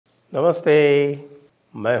नमस्ते,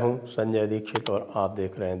 मैं हूं संजय दीक्षित और आप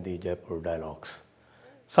देख रहे हैं दी जयपुर डायलॉग्स।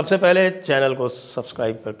 सबसे पहले चैनल को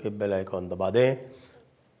सब्सक्राइब करके बेल आइकॉन दबा दें,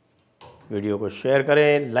 वीडियो को शेयर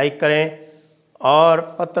करें, लाइक करें और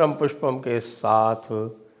पत्रम पुष्पम के साथ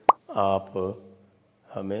आप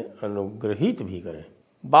हमें अनुग्रहित भी करें।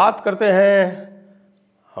 बात करते हैं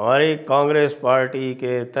हमारी कांग्रेस पार्टी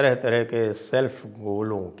के तरह तरह के सेल्फ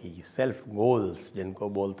गोल्स जिनको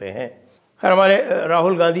बोलते हैं। खैर, हमारे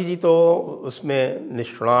राहुल गांधी जी तो उसमें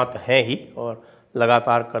निष्णात हैं ही और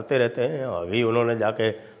लगातार करते रहते हैं। अभी उन्होंने जाके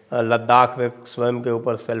लद्दाख में स्वयं के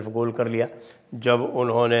ऊपर सेल्फ गोल कर लिया जब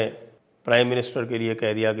उन्होंने प्राइम मिनिस्टर के लिए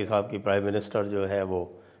कह दिया कि साहब की प्राइम मिनिस्टर जो है वो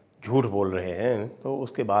झूठ बोल रहे हैं। तो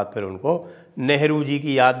उसके बाद फिर उनको नेहरू जी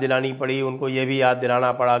की याद दिलानी पड़ी। उनको ये भी याद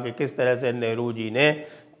दिलाना पड़ा कि किस तरह से नेहरू जी ने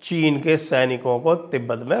चीन के सैनिकों को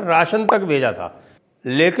तिब्बत में राशन तक भेजा था।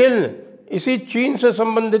 लेकिन इसी चीन से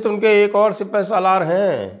संबंधित उनके एक और सिपह सालार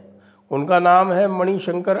हैं, उनका नाम है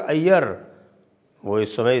मणिशंकर अय्यर। वो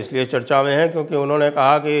इस समय इसलिए चर्चा में हैं क्योंकि उन्होंने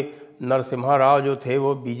कहा कि नरसिम्हा राव जो थे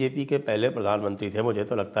वो बीजेपी के पहले प्रधानमंत्री थे। मुझे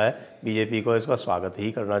तो लगता है बीजेपी को इसका स्वागत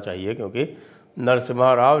ही करना चाहिए क्योंकि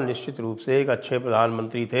नरसिम्हा राव निश्चित रूप से एक अच्छे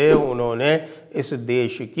प्रधानमंत्री थे। उन्होंने इस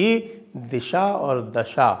देश की दिशा और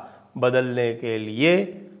दशा बदलने के लिए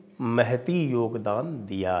महती योगदान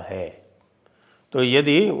दिया है। तो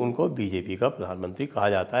यदि उनको बीजेपी का प्रधानमंत्री कहा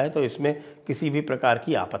जाता है तो इसमें किसी भी प्रकार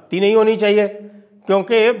की आपत्ति नहीं होनी चाहिए,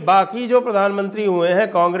 क्योंकि बाकी जो प्रधानमंत्री हुए हैं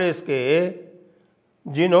कांग्रेस के,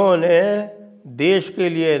 जिन्होंने देश के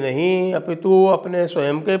लिए नहीं अपितु अपने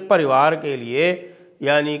स्वयं के परिवार के लिए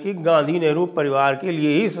यानी कि गांधी नेहरू परिवार के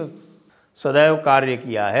लिए ही सदैव कार्य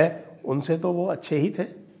किया है, उनसे तो वो अच्छे ही थे।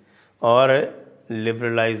 और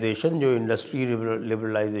लिबरलाइजेशन, जो इंडस्ट्री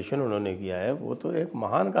लिबरलाइजेशन उन्होंने किया है, वो तो एक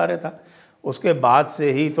महान कार्य था। उसके बाद से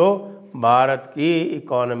ही तो भारत की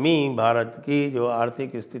इकॉनमी, भारत की जो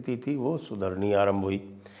आर्थिक स्थिति थी वो सुधरनी आरंभ हुई।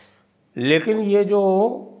 लेकिन ये जो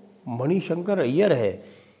मणिशंकर अय्यर है,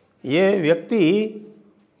 ये व्यक्ति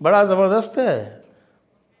बड़ा ज़बरदस्त है।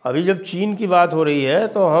 अभी जब चीन की बात हो रही है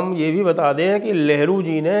तो हम ये भी बता दें कि नेहरू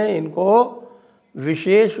जी ने इनको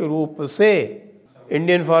विशेष रूप से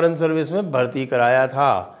इंडियन फॉरेन सर्विस में भर्ती कराया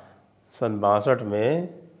था। सन 62 में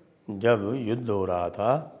जब युद्ध हो रहा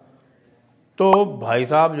था तो भाई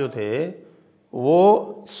साहब जो थे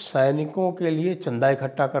वो सैनिकों के लिए चंदा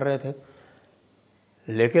इकट्ठा कर रहे थे।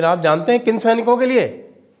 लेकिन आप जानते हैं किन सैनिकों के लिए?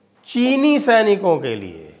 चीनी सैनिकों के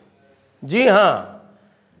लिए। जी हाँ,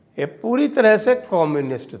 ये पूरी तरह से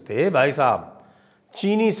कम्युनिस्ट थे भाई साहब।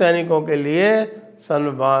 चीनी सैनिकों के लिए सन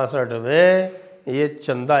 62 में ये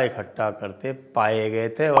चंदा इकट्ठा करते पाए गए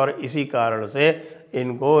थे और इसी कारण से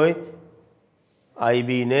इनको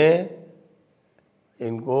आईबी ने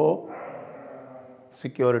इनको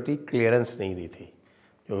सिक्योरिटी क्लियरेंस नहीं दी थी।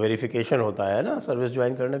 जो वेरिफिकेशन होता है ना सर्विस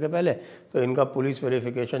ज्वाइन करने के पहले, तो इनका पुलिस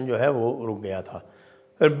वेरिफिकेशन जो है वो रुक गया था।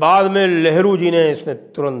 फिर बाद में नेहरू जी ने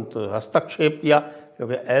इसमें तुरंत हस्तक्षेप किया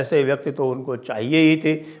क्योंकि ऐसे व्यक्ति तो उनको चाहिए ही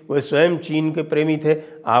थे। वो स्वयं चीन के प्रेमी थे।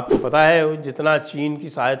 आपको पता है जितना चीन की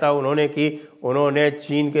सहायता उन्होंने की, उन्होंने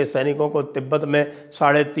चीन के सैनिकों को तिब्बत में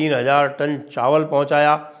 3,500 टन चावल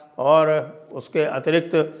पहुंचाया और उसके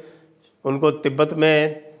अतिरिक्त उनको तिब्बत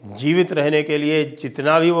में जीवित रहने के लिए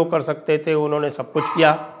जितना भी वो कर सकते थे उन्होंने सब कुछ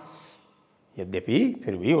किया। यद्यपि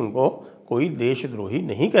फिर भी उनको कोई देशद्रोही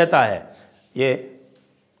नहीं कहता है। ये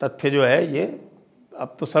तथ्य जो है ये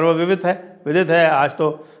अब तो सर्वविदित है। आज तो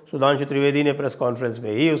सुधांशु त्रिवेदी ने प्रेस कॉन्फ्रेंस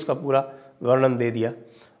में ही उसका पूरा वर्णन दे दिया।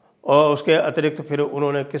 और उसके अतिरिक्त फिर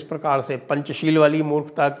उन्होंने किस प्रकार से पंचशील वाली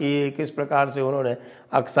मूर्खता की, किस प्रकार से उन्होंने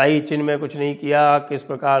अक्साई चिन्ह में कुछ नहीं किया, किस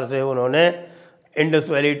प्रकार से उन्होंने इंडस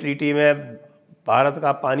वैली ट्रीटी में भारत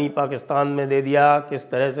का पानी पाकिस्तान में दे दिया, किस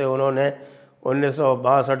तरह से उन्होंने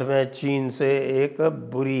 1962 में चीन से एक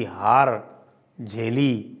बुरी हार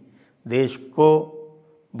झेली, देश को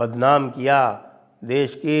बदनाम किया,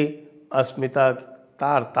 देश की अस्मिता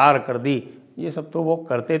तार तार कर दी। ये सब तो वो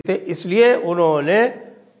करते थे। इसलिए उन्होंने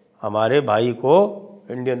हमारे भाई को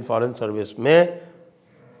इंडियन फॉरेन सर्विस में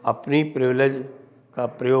अपनी प्रिविलेज का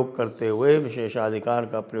प्रयोग करते हुए, विशेषाधिकार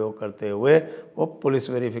का प्रयोग करते हुए वो पुलिस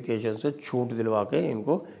वेरिफिकेशन से छूट दिलवा के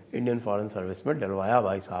इनको इंडियन फॉरेन सर्विस में डलवाया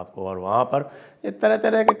भाई साहब को। और वहाँ पर ये तरह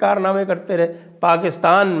तरह के कारनामे करते रहे।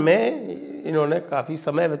 पाकिस्तान में इन्होंने काफ़ी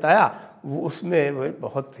समय बिताया, वो उसमें वे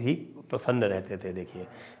बहुत ही प्रसन्न रहते थे। देखिए,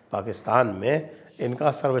 पाकिस्तान में इनका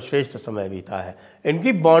सर्वश्रेष्ठ समय बीता है।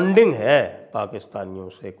 इनकी बॉन्डिंग है पाकिस्तानियों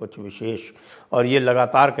से कुछ विशेष, और ये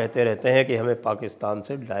लगातार कहते रहते हैं कि हमें पाकिस्तान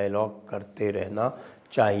से डायलॉग करते रहना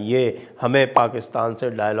चाहिए। हमें पाकिस्तान से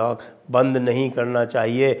डायलॉग बंद नहीं करना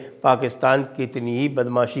चाहिए। पाकिस्तान कितनी ही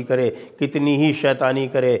बदमाशी करे, कितनी ही शैतानी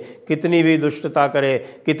करे, कितनी भी दुष्टता करे,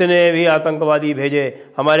 कितने भी आतंकवादी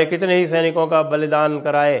भेजे, हमारे कितने ही सैनिकों का बलिदान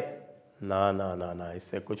कराए, ना ना ना ना,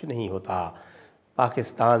 इससे कुछ नहीं होता।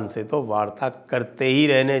 पाकिस्तान से तो वार्ता करते ही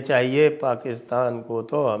रहने चाहिए। पाकिस्तान को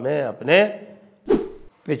तो हमें अपने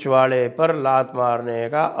पिछवाड़े पर लात मारने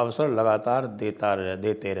का अवसर लगातार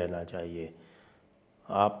देते रहना चाहिए।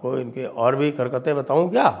 आपको इनके और भी हरकतें बताऊं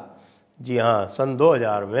क्या? जी हाँ, सन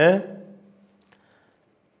 2000 में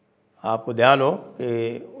आपको ध्यान हो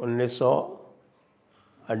कि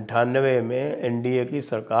 1998 में एनडीए की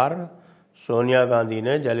सरकार सोनिया गांधी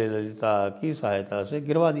ने जयललिता की सहायता से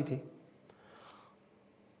गिरवा दी थी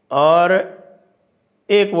और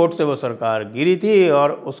एक वोट से वो सरकार गिरी थी।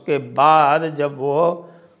 और उसके बाद जब वो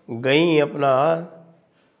गई अपना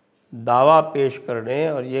दावा पेश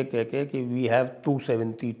करने और ये कह के कि वी हैव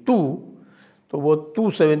 272, तो वो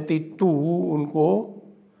 272 उनको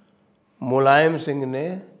मुलायम सिंह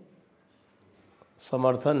ने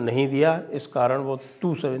समर्थन नहीं दिया। इस कारण वो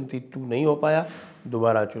 272 नहीं हो पाया।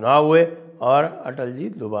 दोबारा चुनाव हुए और अटल जी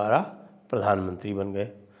दोबारा प्रधानमंत्री बन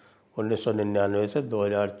गए। 1999 से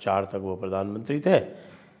 2004 तक वो प्रधानमंत्री थे।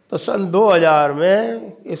 तो सन 2000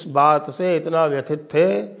 में इस बात से इतना व्यथित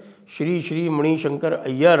थे श्री श्री मणिशंकर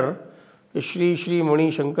अय्यर कि श्री श्री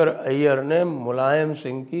मणिशंकर अय्यर ने मुलायम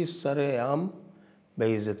सिंह की सरेआम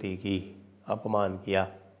बेइज्जती की, अपमान किया।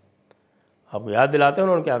 आपको याद दिलाते हैं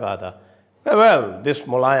उन्होंने क्या कहा था? Well this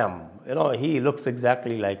Mulayam, you know, he looks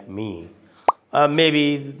exactly like me, may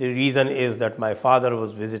be the reason is that my father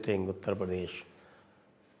was visiting Uttar Pradesh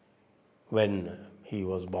when he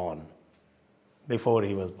was born, before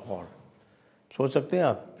he was born। सोच सकते हैं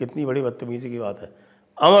आप कितनी बड़ी बदतमीजी की बात है।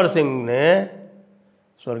 अमर सिंह ने,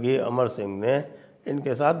 स्वर्गीय अमर सिंह ने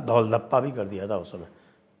इनके साथ धौल धप्पा भी कर दिया था। उस समय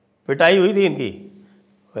पिटाई हुई थी इनकी।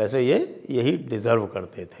 वैसे ये यही डिज़र्व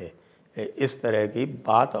करते थे। इस तरह की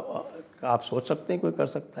बात आप सोच सकते हैं कोई कर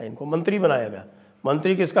सकता है? इनको मंत्री बनाया गया।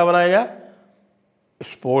 मंत्री किसका बनाया गया?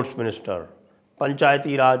 Sports minister,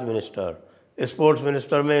 Panchayati Raj minister. Sports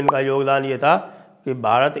minister में इनका योगदान ये था कि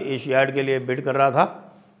भारत एशियाड के लिए बिड कर रहा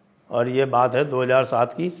था और ये बात है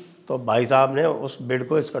 2007 की। तो भाई साहब ने उस बिड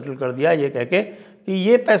को स्कटल कर दिया ये कह के कि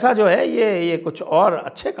ये पैसा जो है ये कुछ और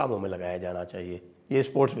अच्छे कामों में लगाया जाना चाहिए। ये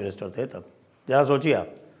स्पोर्ट्स मिनिस्टर थे तब। जरा सोचिए आप,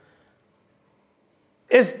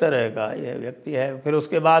 इस तरह का ये व्यक्ति है। फिर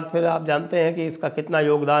उसके बाद फिर आप जानते हैं कि इसका कितना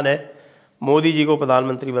योगदान है मोदी जी को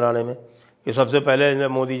प्रधानमंत्री बनाने में। ये सबसे पहले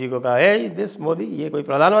मोदी जी को कहा है दिस मोदी, ये कोई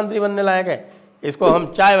प्रधानमंत्री बनने लायक है? इसको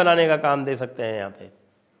हम चाय बनाने का काम दे सकते हैं यहाँ पे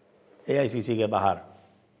AICC के बाहर।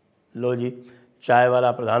 लो जी, चाय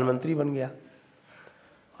वाला प्रधानमंत्री बन गया।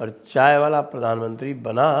 और चाय वाला प्रधानमंत्री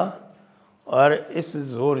बना और इस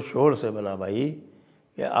ज़ोर शोर से बना भाई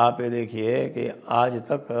कि आप ये देखिए कि आज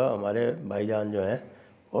तक हमारे भाईजान जो हैं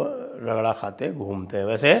वो रगड़ा खाते घूमते हैं।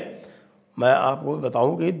 वैसे मैं आपको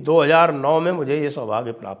बताऊं कि 2009 में मुझे ये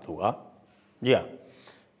सौभाग्य प्राप्त हुआ। जी हाँ,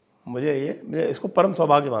 मुझे इसको परम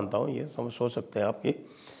सौभाग्य मानता हूँ। ये सोच सकते हैं आप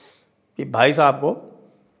कि भाई साहब को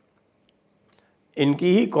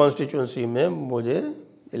इनकी ही कॉन्स्टिट्यूंसी में मुझे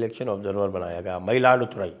इलेक्शन ऑब्जर्वर बनाया गया।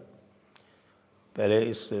 मयिलाडुथुराई, पहले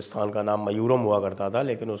इस स्थान का नाम मयूरम हुआ करता था,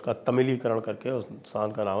 लेकिन उसका तमिलीकरण करके उस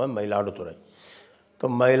स्थान का नाम है मयिलाडुथुराई। तो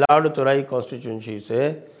मयिलाडुथुराई कॉन्स्टिट्यूंसी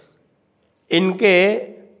से इनके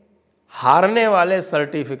हारने वाले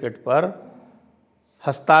सर्टिफिकेट पर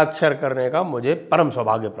हस्ताक्षर करने का मुझे परम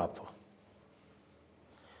सौभाग्य प्राप्त हुआ।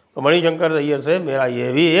 तो मणिशंकर अय्यर से मेरा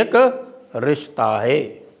ये भी एक रिश्ता है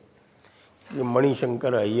कि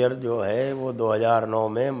मणिशंकर अय्यर जो है वो 2009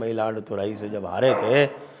 में मयिलाडुथुराई से जब हारे थे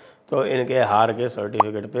तो इनके हार के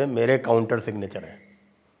सर्टिफिकेट पे मेरे काउंटर सिग्नेचर है।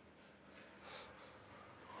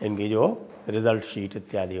 इनकी जो रिज़ल्ट शीट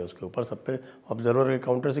इत्यादि है उसके ऊपर सब पे ऑब्जर्वर के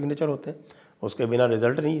काउंटर सिग्नेचर होते हैं। उसके बिना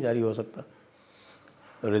रिज़ल्ट नहीं जारी हो सकता।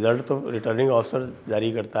 तो रिज़ल्ट तो रिटर्निंग ऑफिसर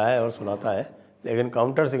जारी करता है और सुनाता है, लेकिन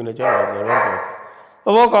काउंटर सिग्नेचर ऑब्जर्वर के होते हैं।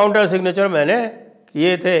 तो वो काउंटर सिग्नेचर मैंने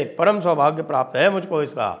किए थे। परम सौभाग्य प्राप्त है मुझको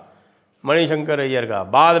इसका, मणिशंकर अय्यर का।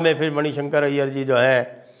 बाद में फिर मणिशंकर अय्यर जी जो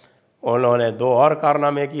हैं उन्होंने 2 और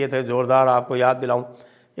कारनामे किए थे जोरदार। आपको याद दिलाऊं,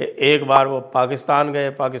 एक बार वो पाकिस्तान गए।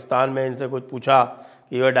 पाकिस्तान में इनसे कुछ पूछा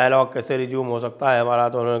कि ये डायलॉग कैसे रिज्यूम हो सकता है हमारा,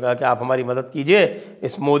 तो उन्होंने कहा कि आप हमारी मदद कीजिए,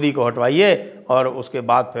 इस मोदी को हटवाइए और उसके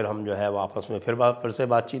बाद फिर हम जो है आपस में फिर से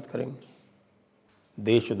बातचीत करेंगे।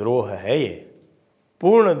 देशद्रोह है ये,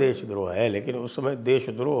 पूर्ण देशद्रोह है। लेकिन उस समय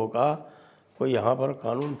देशद्रोह का कोई यहाँ पर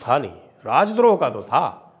कानून था नहीं। राजद्रोह का तो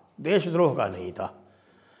था, देशद्रोह का नहीं था।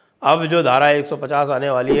 अब जो धारा 150 आने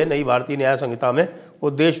वाली है नई भारतीय न्याय संहिता में,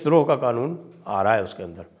 वो देशद्रोह का कानून आ रहा है उसके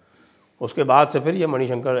अंदर। उसके बाद से फिर ये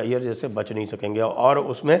मणिशंकर अय्यर जैसे बच नहीं सकेंगे। और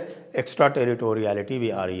उसमें एक्स्ट्रा टेरिटोरियलिटी भी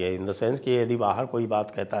आ रही है, इन द सेंस कि यदि बाहर कोई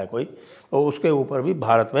बात कहता है कोई, तो उसके ऊपर भी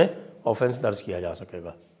भारत में ऑफेंस दर्ज किया जा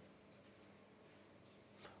सकेगा।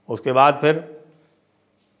 उसके बाद फिर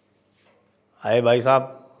आए भाई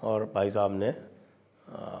साहब, और भाई साहब ने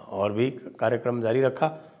और भी कार्यक्रम जारी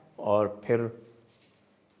रखा, और फिर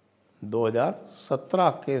 2017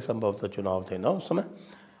 के संभवतः चुनाव थे ना उस समय,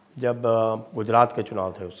 जब गुजरात के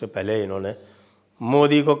चुनाव थे, उससे पहले इन्होंने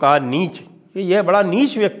मोदी को कहा नीच, कि यह बड़ा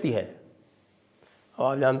नीच व्यक्ति है।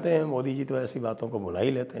 और आप जानते हैं मोदी जी तो ऐसी बातों को भुला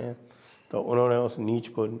ही लेते हैं, तो उन्होंने उस नीच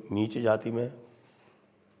को नीच जाति में,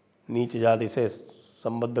 नीच जाति से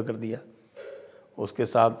संबद्ध कर दिया, उसके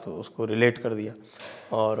साथ उसको रिलेट कर दिया।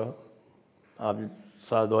 और अब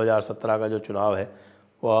 2017 का जो चुनाव है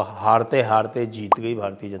वो हारते हारते जीत गई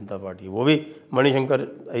भारतीय जनता पार्टी। वो भी मणिशंकर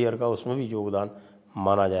अय्यर का उसमें भी योगदान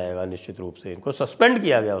माना जाएगा निश्चित रूप से। इनको सस्पेंड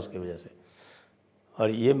किया गया उसकी वजह से, और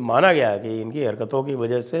ये माना गया कि इनकी हरकतों की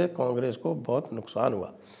वजह से कांग्रेस को बहुत नुकसान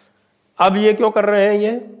हुआ। अब ये क्यों कर रहे हैं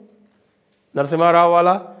ये नरसिम्हा राव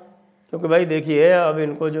वाला? क्योंकि भाई देखिए, अब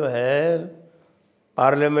इनको जो है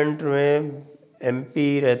पार्लियामेंट में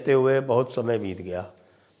एमपी रहते हुए बहुत समय बीत गया।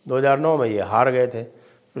 2009 में ये हार गए थे,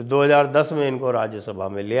 फिर 2010 में इनको राज्यसभा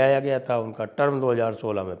में ले आया गया था, उनका टर्म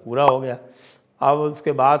 2016 में पूरा हो गया। अब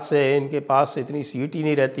उसके बाद से इनके पास इतनी सीट ही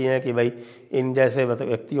नहीं रहती हैं कि भाई इन जैसे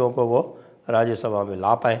व्यक्तियों को वो राज्यसभा में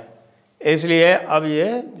ला पाएँ। इसलिए अब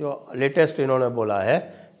ये जो लेटेस्ट इन्होंने बोला है,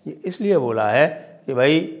 ये इसलिए बोला है कि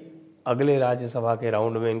भाई अगले राज्यसभा के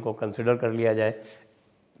राउंड में इनको कंसिडर कर लिया जाए,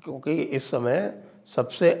 क्योंकि इस समय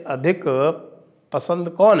सबसे अधिक पसंद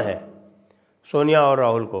कौन है सोनिया और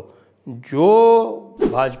राहुल को? जो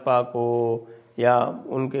भाजपा को या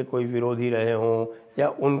उनके कोई विरोधी रहे हों या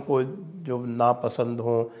उनको जो नापसंद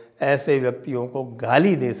हों, ऐसे व्यक्तियों को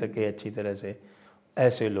गाली दे सके अच्छी तरह से,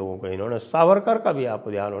 ऐसे लोगों को इन्होंने। सावरकर का भी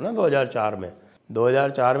आपको ध्यान हो ना,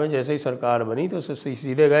 2004 में जैसे ही सरकार बनी तो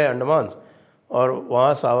सीधे गए अंडमान, और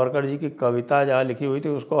वहाँ सावरकर जी की कविता जहाँ लिखी हुई थी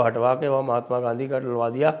उसको हटवा के वहाँ महात्मा गांधी का डलवा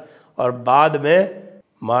दिया, और बाद में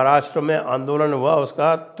महाराष्ट्र में आंदोलन हुआ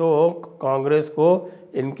उसका, तो कांग्रेस को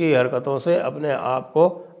इनकी हरकतों से अपने आप को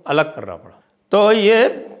अलग करना पड़ा। तो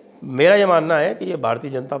ये मेरा ये मानना है कि ये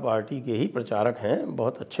भारतीय जनता पार्टी के ही प्रचारक हैं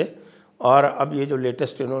बहुत अच्छे, और अब ये जो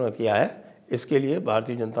लेटेस्ट इन्होंने किया है इसके लिए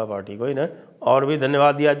भारतीय जनता पार्टी को इन्हें और भी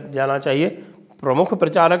धन्यवाद दिया जाना चाहिए। प्रमुख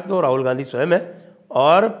प्रचारक तो राहुल गांधी स्वयं है,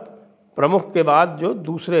 और प्रमुख के बाद जो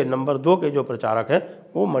दूसरे नंबर 2 के जो प्रचारक हैं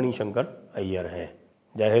वो मणिशंकर अय्यर हैं।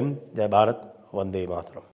 जय हिंद, जय भारत, वंदे मातरम।